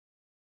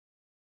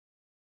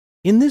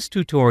In this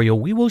tutorial,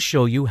 we will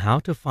show you how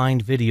to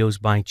find videos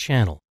by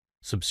channel,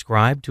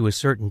 subscribe to a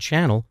certain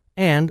channel,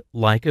 and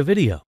like a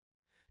video.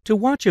 To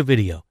watch a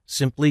video,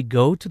 simply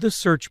go to the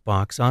search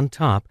box on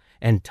top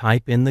and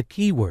type in the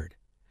keyword.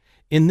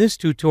 In this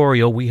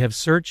tutorial, we have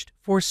searched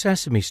for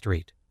Sesame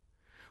Street.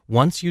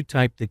 Once you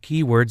type the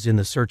keywords in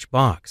the search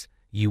box,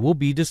 you will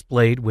be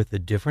displayed with the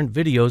different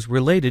videos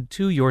related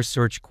to your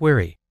search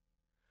query.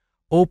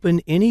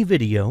 Open any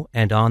video,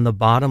 and on the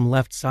bottom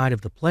left side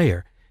of the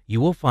player, you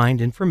will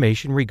find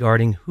information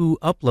regarding who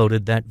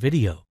uploaded that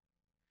video.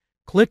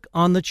 Click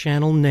on the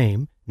channel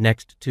name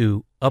next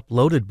to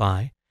Uploaded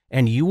By,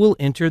 and you will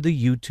enter the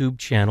YouTube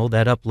channel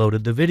that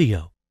uploaded the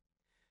video.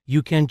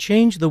 You can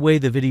change the way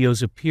the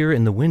videos appear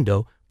in the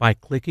window by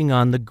clicking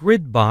on the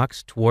grid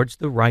box towards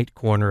the right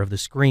corner of the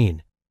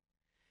screen.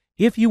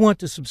 If you want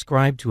to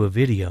subscribe to a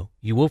video,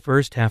 you will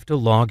first have to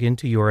log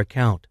into your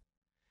account.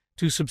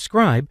 To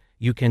subscribe,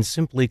 you can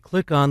simply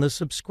click on the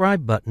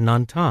subscribe button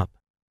on top.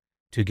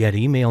 To get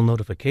email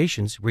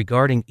notifications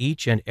regarding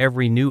each and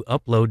every new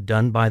upload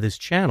done by this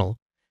channel,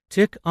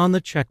 tick on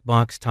the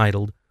checkbox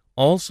titled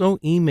 "Also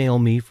email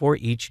me for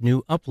each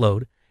new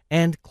upload"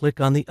 and click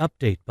on the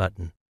update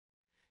button.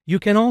 You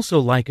can also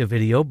like a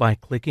video by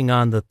clicking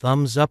on the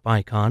thumbs up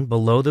icon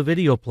below the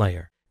video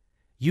player.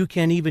 You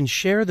can even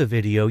share the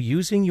video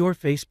using your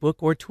Facebook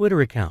or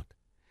Twitter account.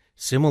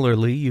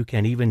 Similarly, you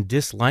can even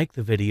dislike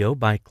the video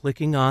by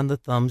clicking on the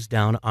thumbs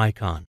down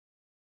icon.